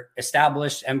your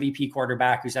established MVP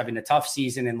quarterback who's having a tough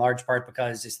season in large part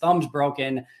because his thumb's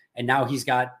broken, and now he's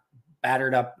got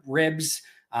battered up ribs.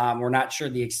 We're not sure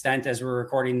the extent as we're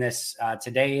recording this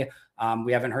today.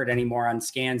 We haven't heard any more on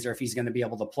scans or if he's going to be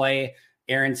able to play.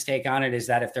 Aaron's take on it is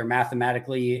that if they're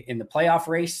mathematically in the playoff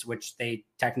race, which they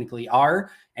technically are,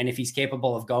 and if he's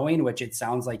capable of going, which it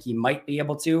sounds like he might be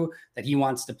able to, that he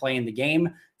wants to play in the game.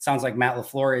 It sounds like Matt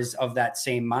LaFleur is of that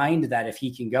same mind, that if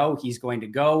he can go, he's going to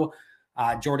go.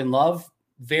 Jordan Love,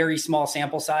 very small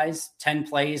sample size, 10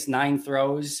 plays, 9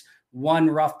 throws, 1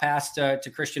 rough pass to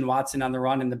Christian Watson on the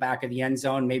run in the back of the end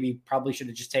zone. Maybe probably should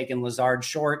have just taken Lazard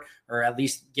short, or at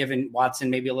least given Watson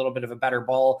maybe a little bit of a better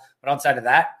ball. But outside of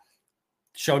that,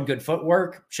 showed good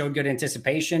footwork, showed good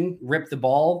anticipation, ripped the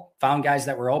ball, found guys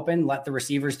that were open, let the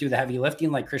receivers do the heavy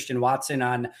lifting, like Christian Watson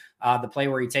on the play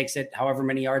where he takes it however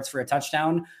many yards for a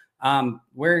touchdown.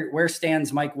 Where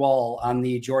stands Mike Wall on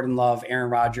the Jordan Love, Aaron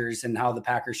Rodgers, and how the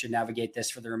Packers should navigate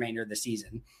this for the remainder of the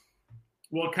season?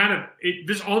 Well,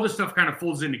 all this stuff kind of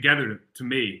folds in together to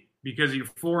me, because you're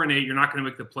 4-8, you're not going to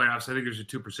make the playoffs. I think there's a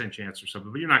 2% chance or something,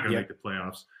 but you're not going to make the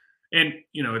playoffs. And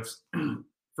it's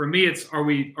for me, it's are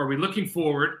we looking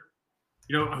forward?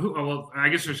 Well, I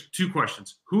guess there's 2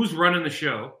 questions. Who's running the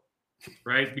show,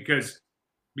 right? Because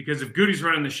if Goody's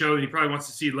running the show, then he probably wants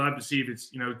to see Love to see if it's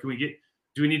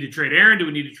do we need to trade Aaron? Do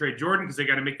we need to trade Jordan? Because they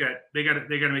got to make that they got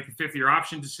to make the 5th-year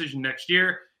option decision next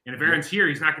year. And if Aaron's here,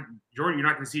 you're not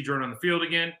going to see Jordan on the field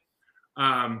again.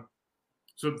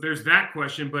 So there's that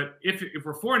question. But if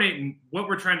we're 4-8, and what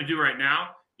we're trying to do right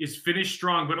now is finish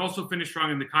strong, but also finish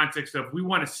strong in the context of we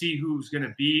want to see who's going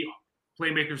to be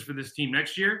playmakers for this team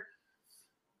next year,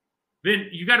 then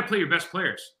you got to play your best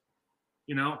players,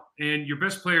 and your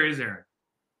best player is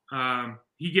Aaron.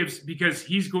 Because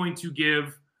he's going to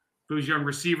give those young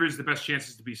receivers the best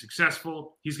chances to be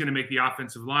successful. He's going to make the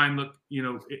offensive line look,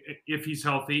 if he's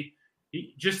healthy.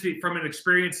 from an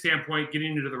experience standpoint,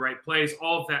 getting into the right place,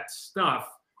 all of that stuff,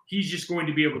 he's just going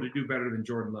to be able to do better than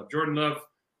Jordan Love. Jordan Love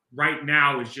right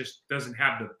now doesn't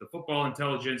have the football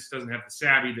intelligence, doesn't have the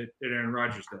savvy that Aaron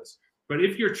Rodgers does. But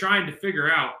if you're trying to figure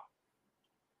out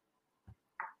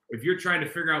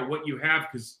what you have,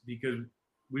 because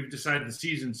we've decided the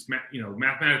season's,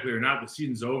 mathematically or not, the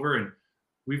season's over, and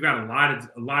we've got a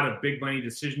lot of big money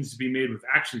decisions to be made with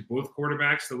actually both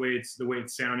quarterbacks. The way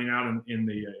it's sounding out in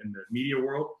the media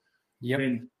world. Yep.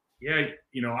 And yeah,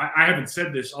 I haven't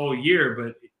said this all year,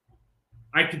 but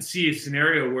I could see a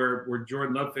scenario where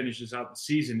Jordan Love finishes out the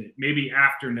season, maybe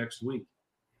after next week.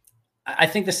 I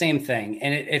think the same thing.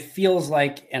 And it feels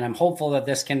like, and I'm hopeful that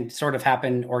this can sort of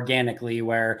happen organically,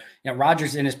 where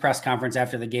Rodgers in his press conference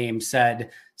after the game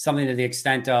said something to the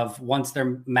extent of, once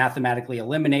they're mathematically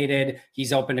eliminated,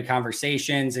 he's open to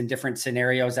conversations and different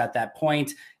scenarios at that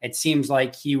point. It seems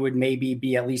like he would maybe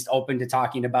be at least open to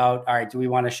talking about, all right, do we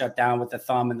want to shut down with the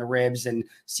thumb and the ribs and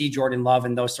see Jordan Love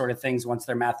and those sort of things once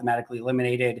they're mathematically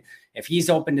eliminated? If he's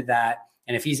open to that,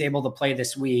 and if he's able to play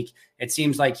this week, it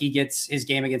seems like he gets his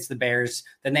game against the Bears.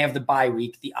 Then they have the bye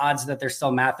week. The odds that they're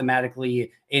still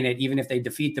mathematically in it, even if they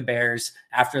defeat the Bears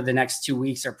after the next 2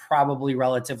 weeks, are probably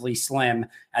relatively slim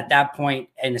at that point.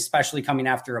 And especially coming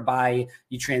after a bye,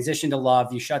 you transition to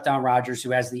Love, you shut down Rodgers,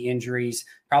 who has the injuries,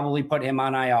 probably put him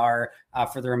on IR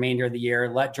for the remainder of the year.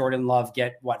 Let Jordan Love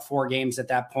get 4 games at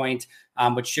that point,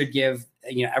 which should give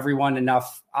everyone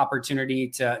enough opportunity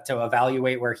to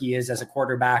evaluate where he is as a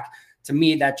quarterback. To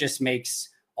me, that just makes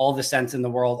all the sense in the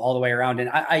world all the way around. And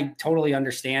I totally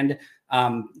understand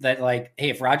that, like,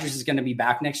 hey, if Rodgers is going to be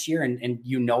back next year and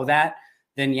that,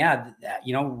 then yeah,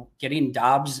 getting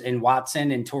Dobbs and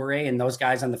Watson and Toure and those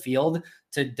guys on the field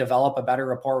to develop a better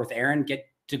rapport with Aaron, get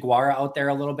DeGuara out there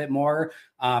a little bit more,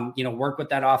 work with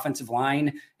that offensive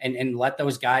line and let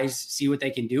those guys see what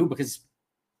they can do, because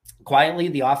quietly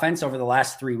the offense over the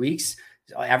last 3 weeks,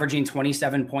 averaging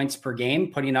 27 points per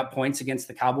game, putting up points against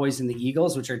the Cowboys and the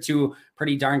Eagles, which are two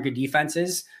pretty darn good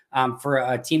defenses. For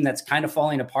a team that's kind of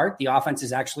falling apart, the offense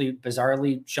has actually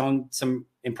bizarrely shown some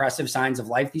impressive signs of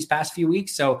life these past few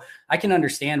weeks. So I can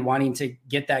understand wanting to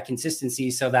get that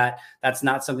consistency so that that's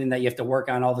not something that you have to work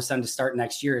on all of a sudden to start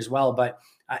next year as well. But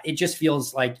it just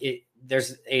feels like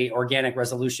there's a organic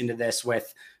resolution to this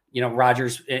with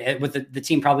Rodgers, with the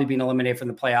team probably being eliminated from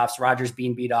the playoffs, Rodgers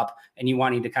being beat up, and you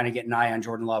wanting to kind of get an eye on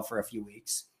Jordan Love for a few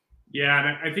weeks. Yeah,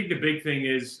 and I think the big thing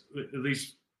is, at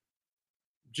least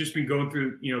just been going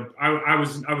through, I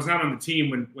was not on the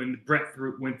team when Brett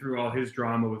went through all his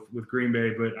drama with Green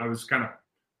Bay, but I was kind of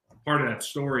part of that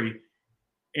story.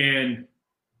 And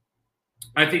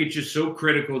I think it's just so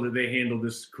critical that they handle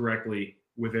this correctly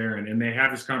with Aaron, and they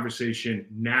have this conversation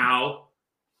now,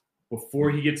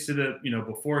 before he gets to the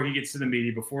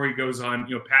media, before he goes on,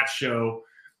 Pat's show,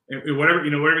 and whatever,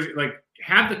 like,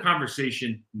 have the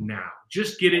conversation now.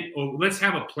 Just get it. Let's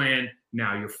have a plan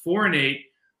now. You're 4-8.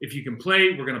 If you can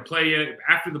play, we're going to play you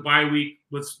after the bye week.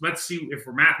 Let's see if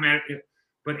we're mathematically,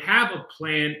 but have a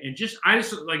plan. And I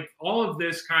just like all of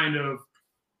this kind of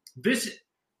this,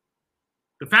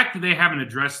 the fact that they haven't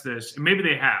addressed this, and maybe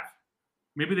they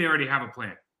already have a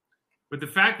plan, but the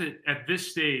fact that at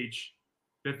this stage,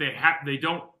 that they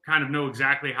don't kind of know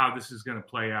exactly how this is going to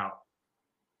play out,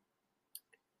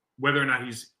 whether or not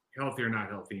he's healthy or not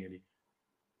healthy, Andy,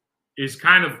 is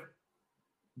kind of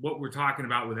what we're talking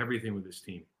about with everything with this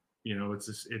team.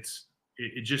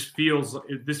 This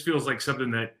feels like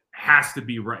something that has to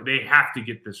be right. They have to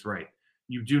get this right.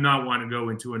 You do not want to go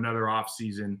into another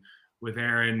offseason with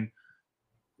Aaron,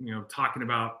 talking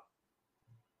about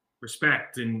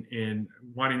respect and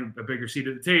wanting a bigger seat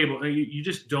at the table. You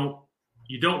just don't.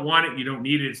 You don't want it. You don't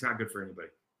need it. It's not good for anybody.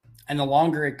 And the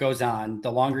longer it goes on,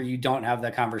 the longer you don't have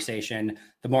that conversation,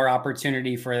 the more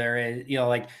opportunity for there is,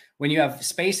 like when you have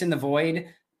space in the void,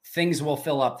 things will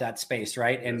fill up that space,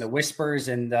 right? And the whispers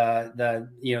and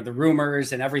the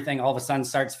rumors and everything all of a sudden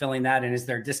starts filling that. And is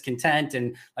there discontent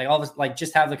and like all this, like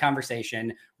just have the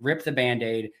conversation, rip the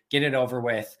Band-Aid, get it over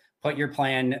with, put your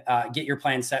plan, get your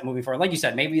plan set moving forward. Like you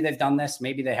said, maybe they've done this,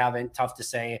 maybe they haven't. Tough to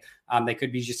say. They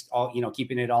could be just all,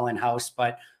 keeping it all in house.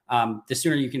 But the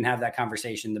sooner you can have that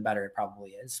conversation, the better it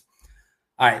probably is.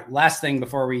 All right, last thing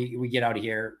before we get out of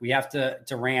here, we have to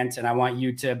rant, and I want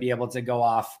you to be able to go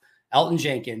off Elgton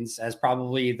Jenkins as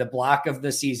probably the block of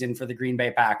the season for the Green Bay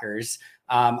Packers.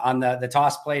 On the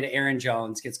toss play to Aaron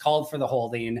Jones, gets called for the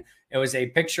holding. It was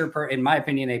in my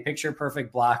opinion, a picture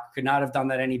perfect block. Could not have done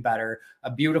that any better.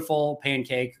 A beautiful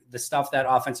pancake, the stuff that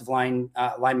offensive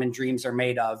lineman dreams are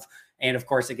made of. And of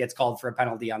course, it gets called for a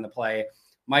penalty on the play.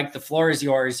 Mike, the floor is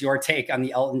yours. Your take on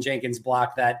the Elgton Jenkins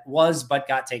block that was but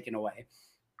got taken away.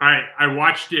 I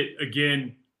watched it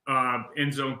again,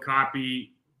 end zone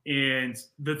copy, and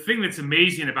the thing that's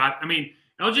amazing about,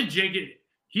 Elgin Jenkins,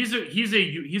 he's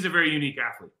a very unique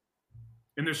athlete,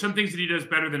 and there's some things that he does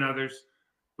better than others,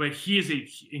 but he is a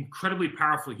incredibly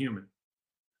powerful human.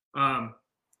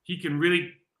 He can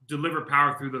really deliver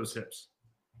power through those hips,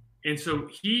 and so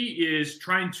he is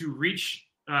trying to reach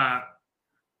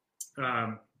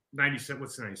 97.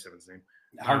 What's the 97's name?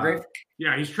 Hargrave.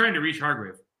 Yeah, he's trying to reach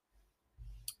Hargrave.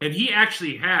 And he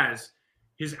actually has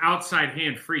his outside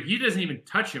hand free. He doesn't even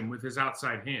touch him with his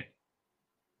outside hand.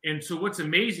 And so what's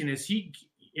amazing is and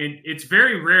it's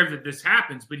very rare that this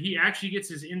happens, but he actually gets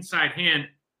his inside hand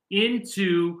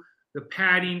into the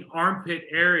padding armpit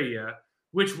area,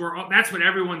 that's what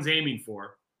everyone's aiming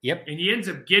for. Yep. And he ends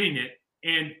up getting it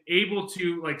and able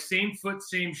to, like, same foot,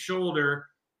 same shoulder,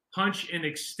 punch and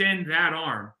extend that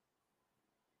arm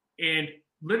and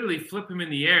literally flip him in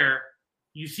the air.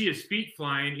 You see his feet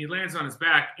flying. He lands on his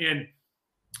back. And,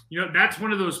 that's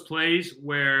one of those plays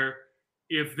where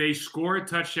if they score a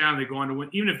touchdown, they go on to win.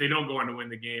 Even if they don't go on to win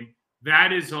the game,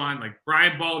 that is on, like,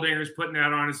 Brian Baldinger's putting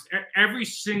that on. Every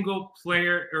single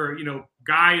player or,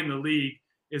 guy in the league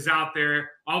is out there.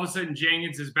 All of a sudden,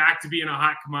 Jenkins is back to being a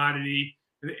hot commodity.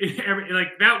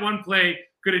 Like, that one play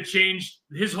could have changed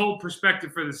his whole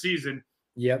perspective for the season.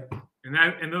 Yep.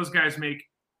 And those guys make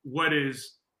what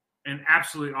is an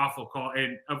absolutely awful call.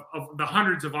 And of the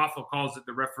hundreds of awful calls that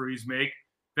the referees make,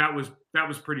 that was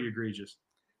pretty egregious.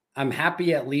 I'm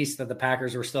happy at least that the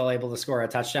Packers were still able to score a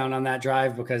touchdown on that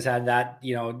drive, because had that,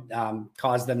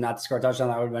 caused them not to score a touchdown,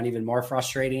 that would have been even more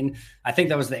frustrating. I think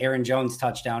that was the Aaron Jones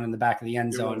touchdown in the back of the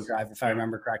end zone drive, if I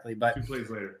remember correctly. But 2 plays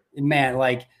later, man,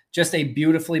 like, just a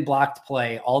beautifully blocked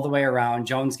play all the way around.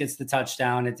 Jones gets the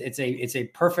touchdown. It's a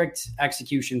perfect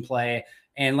execution play.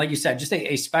 And like you said, just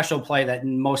a special play that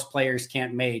most players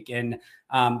can't make. And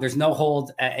there's no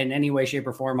hold in any way, shape,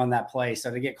 or form on that play.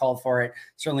 So to get called for it,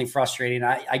 certainly frustrating.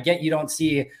 I get you don't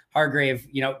see Hargrave,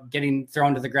 getting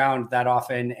thrown to the ground that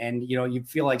often. And, you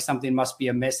feel like something must be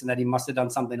amiss and that he must have done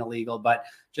something illegal. But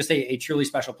just a truly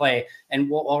special play. And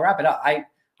we'll wrap it up. I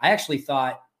actually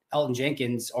thought Elgton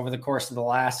Jenkins over the course of the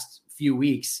last few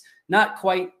weeks, not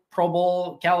quite Pro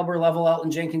Bowl caliber level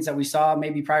Elgton Jenkins that we saw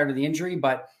maybe prior to the injury,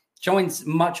 but showing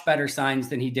much better signs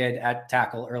than he did at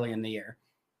tackle early in the year.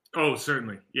 Oh,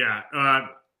 certainly. Yeah.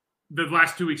 The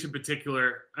last 2 weeks in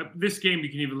particular, this game you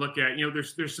can even look at,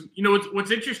 there's some, what's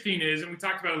interesting is, and we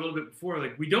talked about it a little bit before,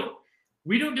 like, we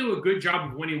don't do a good job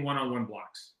of winning one-on-one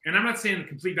blocks. And I'm not saying the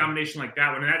complete domination like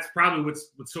that one. And that's probably what's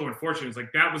so unfortunate. Is,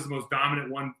 like, that was the most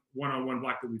dominant one-on-one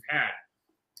block that we've had.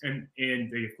 And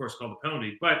they, of course, called the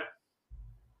penalty. But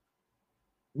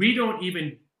we don't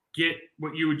even get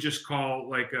what you would just call,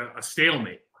 like, a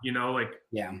stalemate,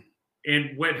 Yeah.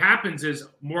 And what happens is,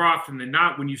 more often than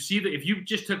not, when you see if you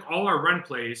just took all our run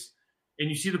plays and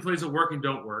you see the plays that work and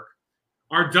don't work,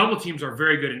 our double teams are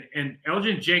very good. And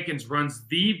Elgin Jenkins runs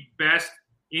the best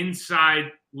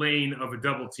inside lane of a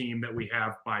double team that we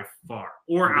have by far,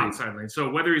 or outside lane. So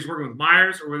whether he's working with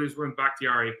Myers or whether he's working with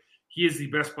Bakhtiari, he is the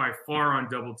best by far on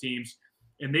double teams.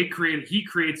 And he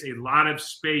creates a lot of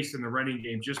space in the running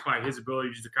game just by his ability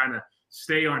just to kind of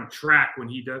stay on track when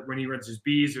he runs his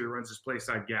Bs or runs his play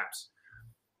side gaps.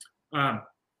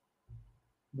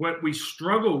 What we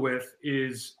struggle with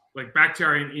is, like,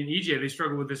 Bakhtiari and EJ, they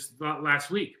struggled with this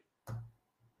last week.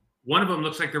 One of them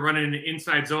looks like they're running an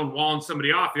inside zone, walling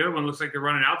somebody off. The other one looks like they're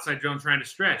running outside zone, trying to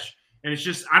stretch. And it's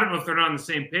just, I don't know if they're not on the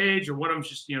same page, or one of them's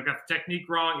just, got the technique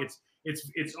wrong.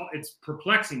 It's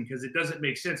perplexing because it doesn't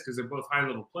make sense, because they're both high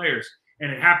level players,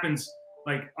 and it happens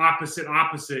like opposite,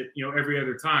 every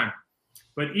other time.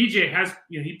 But EJ has,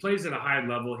 he plays at a high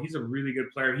level. He's a really good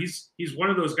player. He's one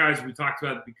of those guys we talked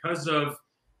about because of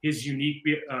his unique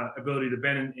ability to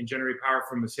bend and generate power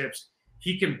from his hips.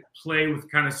 He can play with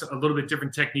kind of a little bit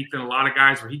different technique than a lot of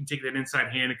guys, where he can take that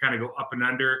inside hand and kind of go up and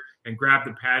under and grab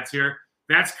the pads here.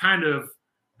 That's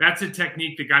a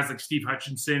technique that guys like Steve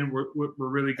Hutchinson were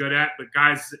really good at. But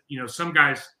guys, some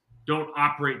guys don't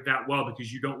operate that well,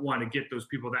 because you don't want to get those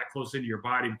people that close into your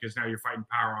body, because now you're fighting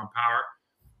power on power.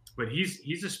 But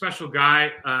he's a special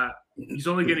guy. He's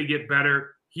only going to get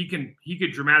better. He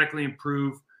could dramatically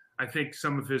improve, I think,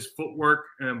 some of his footwork,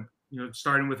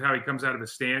 starting with how he comes out of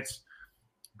his stance.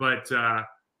 But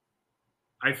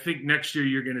I think next year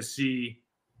you're going to see,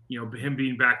 him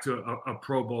being back to a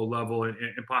Pro Bowl level and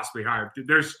possibly higher.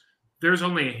 There's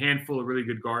only a handful of really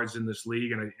good guards in this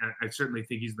league, and I certainly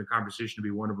think he's in the conversation to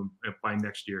be one of them by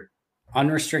next year.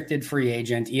 Unrestricted free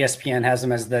agent. ESPN has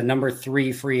him as the number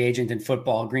 3 free agent in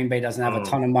football. Green Bay doesn't have a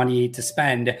ton of money to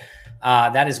spend.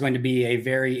 That is going to be a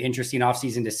very interesting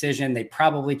offseason decision. They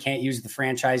probably can't use the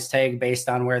franchise tag based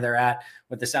on where they're at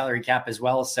with the salary cap as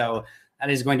well. So that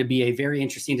is going to be a very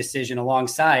interesting decision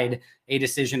alongside a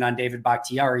decision on David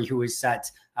Bakhtiari, who is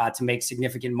set to make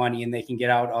significant money, and they can get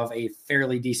out of a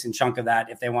fairly decent chunk of that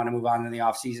if they want to move on in the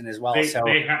offseason as well.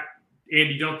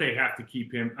 Andy, don't they have to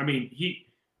keep him? I mean,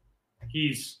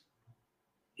 he's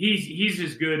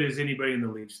as good as anybody in the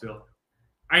league still.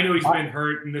 I know he's been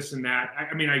hurt and this and that.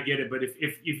 I mean, I get it, but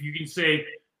if you can say,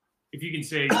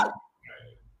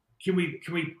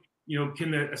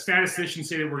 can a statistician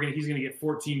say that he's gonna get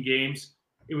 14 games?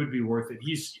 It would be worth it.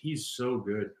 He's so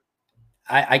good.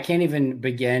 I can't even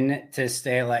begin to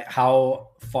say like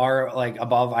how far like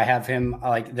above I have him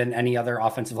like than any other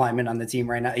offensive lineman on the team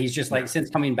right now. He's just like since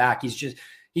coming back, he's just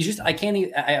I can't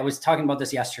even, I was talking about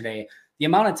this yesterday. The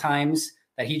amount of times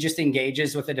that he just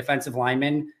engages with a defensive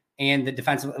lineman and the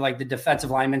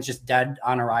defensive lineman's just dead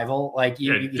on arrival. Like he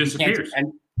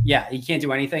can't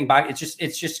do anything. But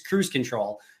it's just cruise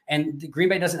control. And Green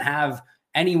Bay doesn't have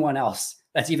anyone else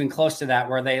that's even close to that,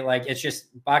 where they like, it's just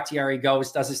Bakhtiari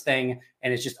goes, does his thing,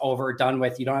 and it's just over, done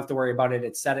with. You don't have to worry about it.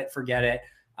 It's set it, forget it.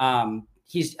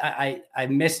 I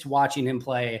missed watching him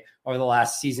play over the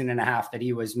last season and a half that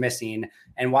he was missing,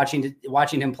 and watching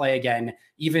him play again,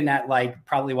 even at like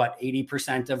probably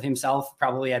 80% of himself,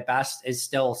 probably at best, is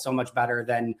still so much better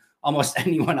than almost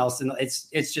anyone else. And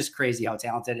it's just crazy how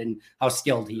talented and how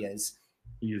skilled he is.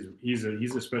 He's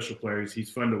a special player.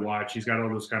 He's fun to watch. He's got all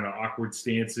those kind of awkward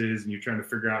stances, and you're trying to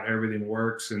figure out how everything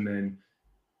works. And then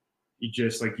he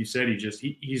just, like you said,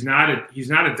 he's not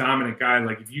a dominant guy.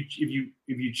 Like if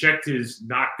you checked his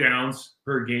knockdowns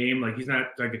per game, like he's not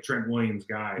like a Trent Williams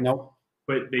guy. Nope.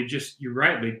 But you're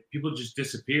right. People just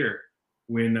disappear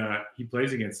when he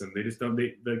plays against them. They just don't.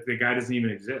 The guy doesn't even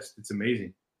exist. It's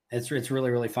amazing. It's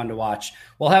really, really fun to watch.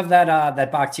 We'll have that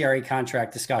Bakhtiari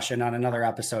contract discussion on another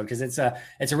episode, because it's a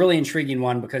really intriguing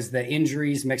one, because the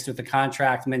injuries mixed with the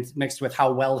contract mixed with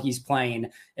how well he's playing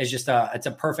is just it's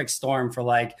a perfect storm for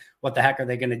like, what the heck are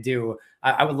they going to do?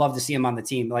 I would love to see him on the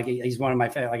team. Like he's one of my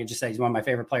favorite, like I just said, he's one of my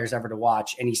favorite players ever to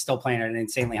watch, and he's still playing at an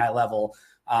insanely high level.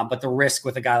 But the risk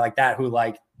with a guy like that, who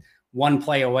like one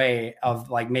play away of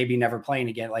like maybe never playing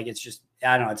again, like it's just,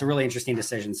 I don't know. It's a really interesting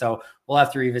decision. So we'll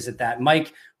have to revisit that.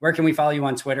 Mike, where can we follow you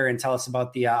on Twitter, and tell us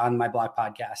about the On My Block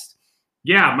podcast?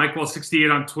 Yeah, Mike Wahle 68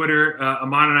 on Twitter.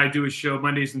 Amon and I do a show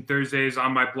Mondays and Thursdays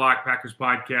on my Block Packers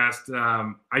podcast.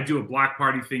 I do a block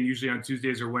party thing usually on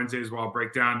Tuesdays or Wednesdays, where I'll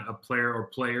break down a player or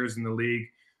players in the league.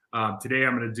 Today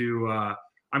I'm going to do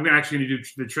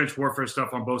the trench warfare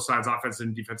stuff on both sides, offensive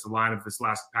and defensive line, of this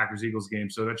last Packers-Eagles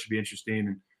game. So that should be interesting. And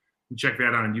you can check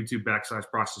that out on YouTube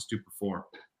 /Process2Perform.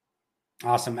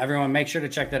 Awesome. Everyone, make sure to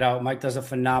check that out. Mike does a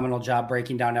phenomenal job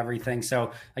breaking down everything.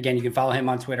 So again, you can follow him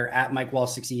on Twitter at Mike Wahle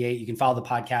 68. You can follow the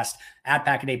podcast at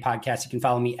Pack-A-Day Podcast. You can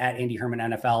follow me at Andy Herman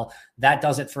NFL. That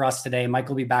does it for us today. Mike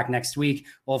will be back next week.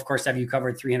 We'll, of course, have you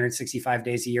covered 365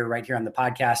 days a year right here on the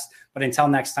podcast. But until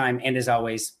next time, and as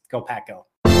always, go Pack Go.